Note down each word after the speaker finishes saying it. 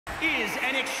is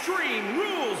an Extreme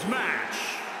Rules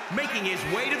match. Making his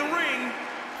way to the ring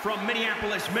from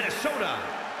Minneapolis, Minnesota,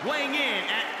 weighing in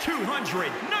at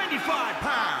 295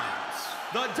 pounds,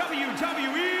 the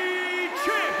WWE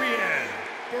Champion,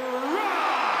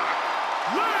 Brock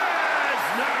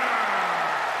Lesnar!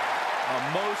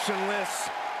 Emotionless,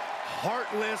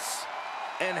 heartless,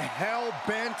 and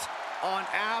hell-bent on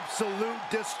absolute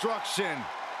destruction.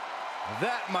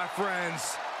 That, my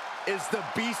friends, is the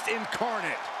beast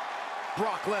incarnate,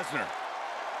 Brock Lesnar.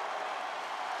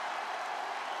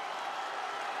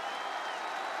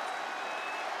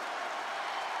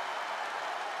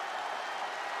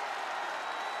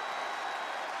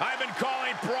 I've been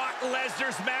calling Brock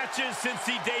Lesnar's matches since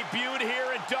he debuted here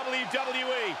at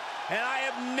WWE, and I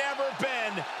have never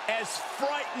been as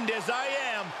frightened as I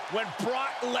am when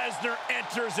Brock Lesnar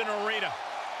enters an arena.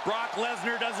 Brock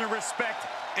Lesnar doesn't respect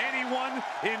anyone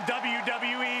in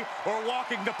WWE or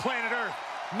walking the planet Earth,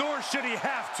 nor should he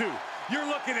have to. You're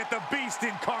looking at the beast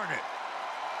incarnate.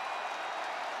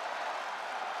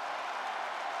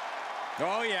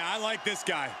 Oh yeah, I like this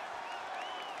guy.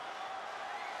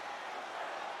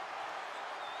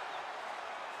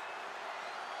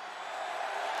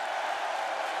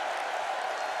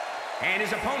 And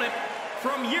his opponent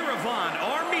from Yerevan,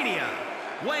 Armenia,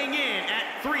 weighing in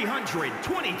at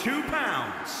 322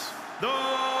 pounds,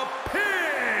 the Pig!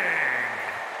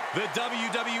 The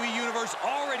WWE Universe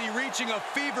already reaching a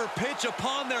fever pitch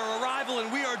upon their arrival,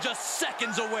 and we are just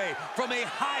seconds away from a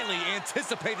highly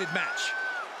anticipated match.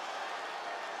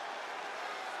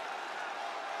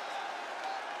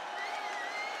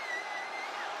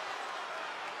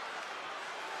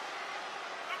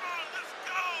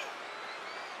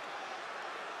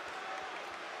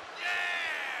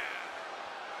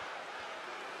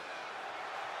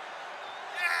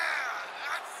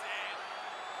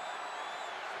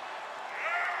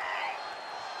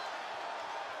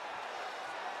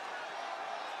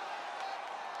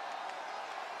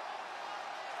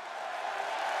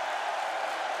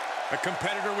 A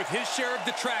competitor with his share of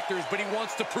detractors, but he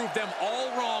wants to prove them all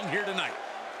wrong here tonight.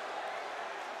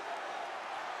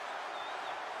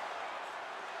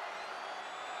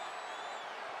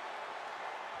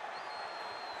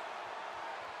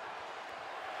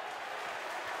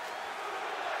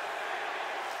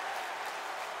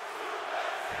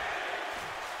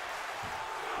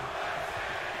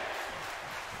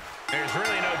 There's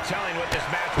really no telling what this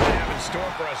match will have in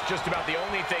store for us. Just about the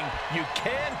only thing you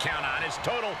can count on is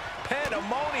total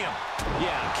pandemonium.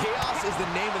 Yeah, chaos is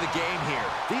the name of the game here.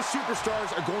 These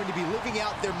superstars are going to be living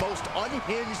out their most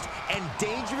unhinged and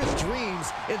dangerous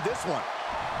dreams in this one.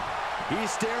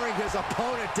 He's staring his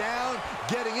opponent down,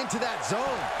 getting into that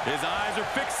zone. His eyes are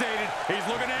fixated. He's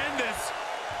looking to end this.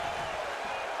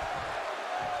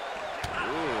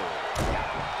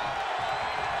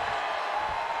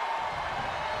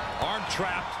 Arm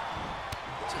trapped.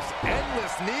 Just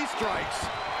endless knee strikes.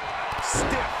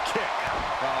 Stiff kick.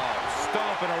 Oh,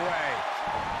 stomping away.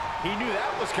 He knew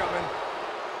that was coming.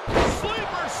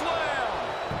 Sleeper slam!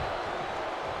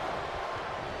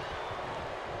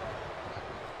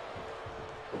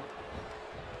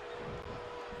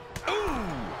 Ooh!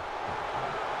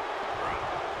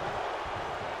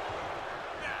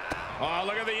 Oh,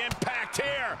 look at the impact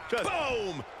here. Just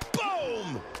boom!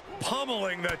 Boom!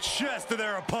 Pummeling the chest of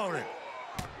their opponent.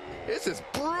 This is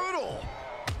brutal.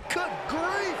 Good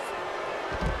grief.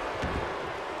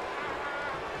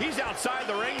 He's outside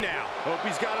the ring now. Hope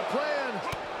he's got a plan.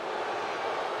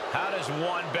 How does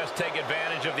one best take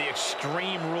advantage of the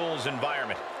Extreme Rules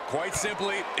environment? Quite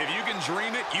simply, if you can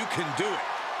dream it, you can do it.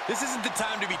 This isn't the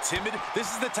time to be timid.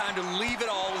 This is the time to leave it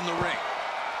all in the ring.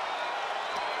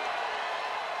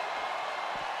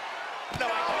 No,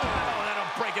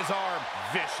 that'll break his arm.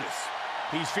 Vicious.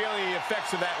 He's feeling the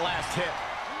effects of that last hit.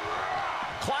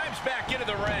 Climbs back into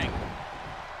the ring.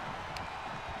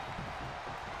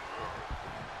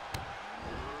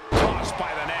 Tossed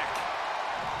by the neck.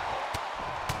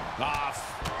 Off.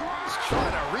 He's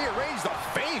trying to rearrange the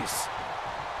face.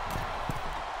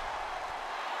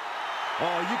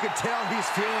 Oh, you can tell he's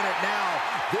feeling it now.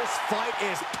 This fight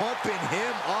is pumping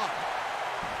him up.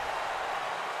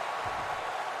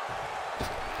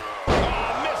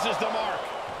 Oh, misses the mark.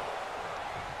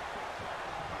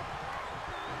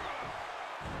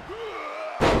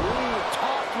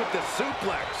 With the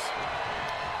suplex.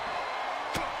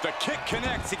 The kick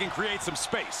connects. He can create some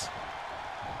space.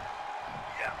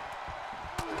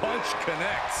 Punch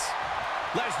connects.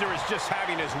 Lesnar is just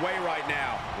having his way right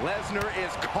now. Lesnar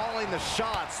is calling the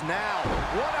shots now,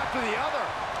 one after the other.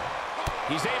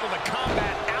 He's able to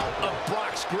combat out of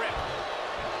Brock's grip.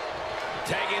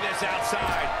 Taking this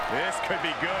outside. This could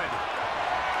be good.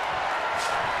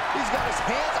 He's got his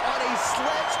hands on a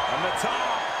sledge. On the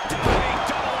top. Diving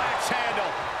double axe handle.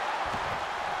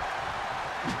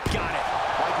 Got it.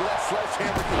 Like that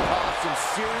sledgehammer can cause some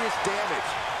serious damage.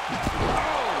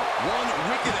 Oh, one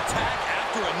wicked attack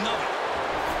after another.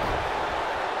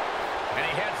 And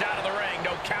he heads out of the ring.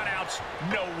 No countouts,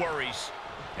 no worries.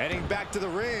 Heading back to the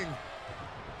ring.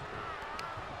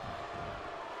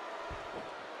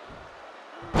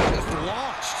 Just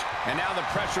launched. And now the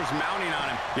pressure's mounting on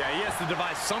him. Yeah, he has to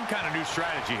devise some kind of new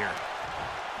strategy here.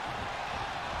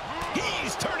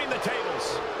 He's turning the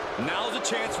tables. Now's a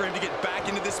chance for him to get back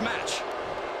into this match.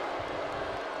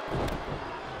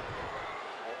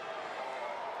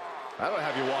 That'll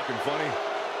have you walking funny.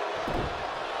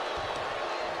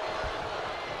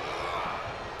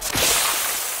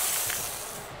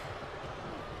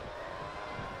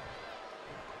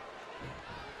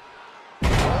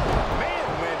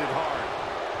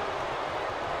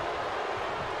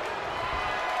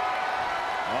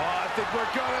 I think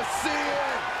we're gonna see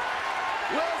it.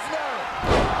 Lesnar.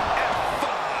 F5.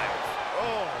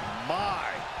 Oh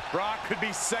my. Brock could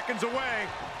be seconds away.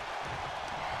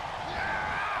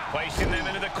 Placing them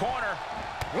into the corner.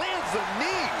 Lands a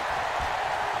knee.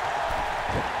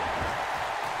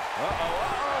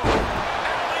 Alley-oop.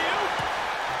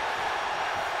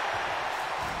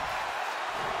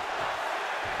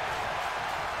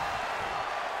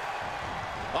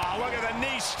 Oh, look at the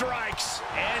knee strikes.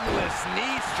 Endless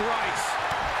knee strikes.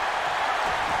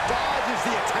 Dodges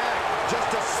the attack just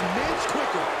a smidge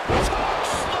quicker. Choke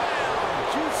slam.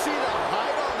 Did you see the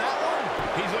height on that one?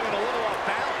 He's looking a little off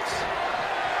balance.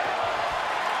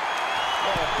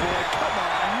 Oh boy, come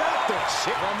on, not the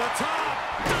chip. From the top.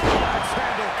 Double axe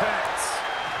handle connects.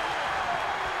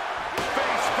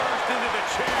 Face first into the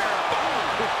chair.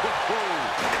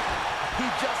 He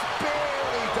just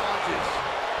barely dodges.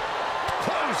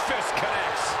 Close fist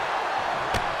connects.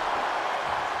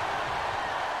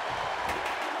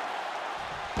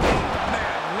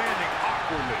 Man landing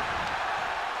awkwardly.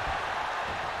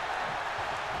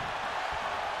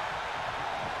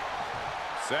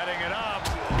 Setting it up.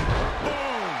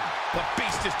 Boom. The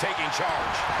beast is taking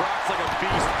charge. Brock's like a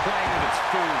beast playing with its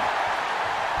food.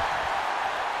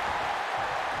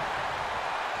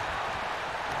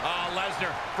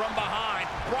 Lesnar from behind.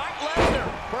 Brock Lesnar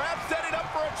perhaps setting up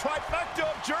for a trifecta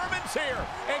of Germans here.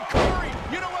 And Corey,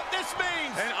 you know what this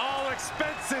means? An all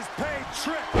expenses paid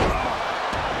trip.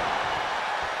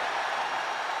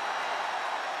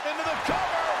 Into the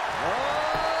cover.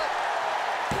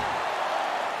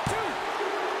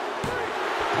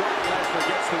 Brock Lesnar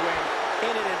gets the win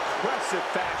in an impressive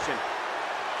fashion.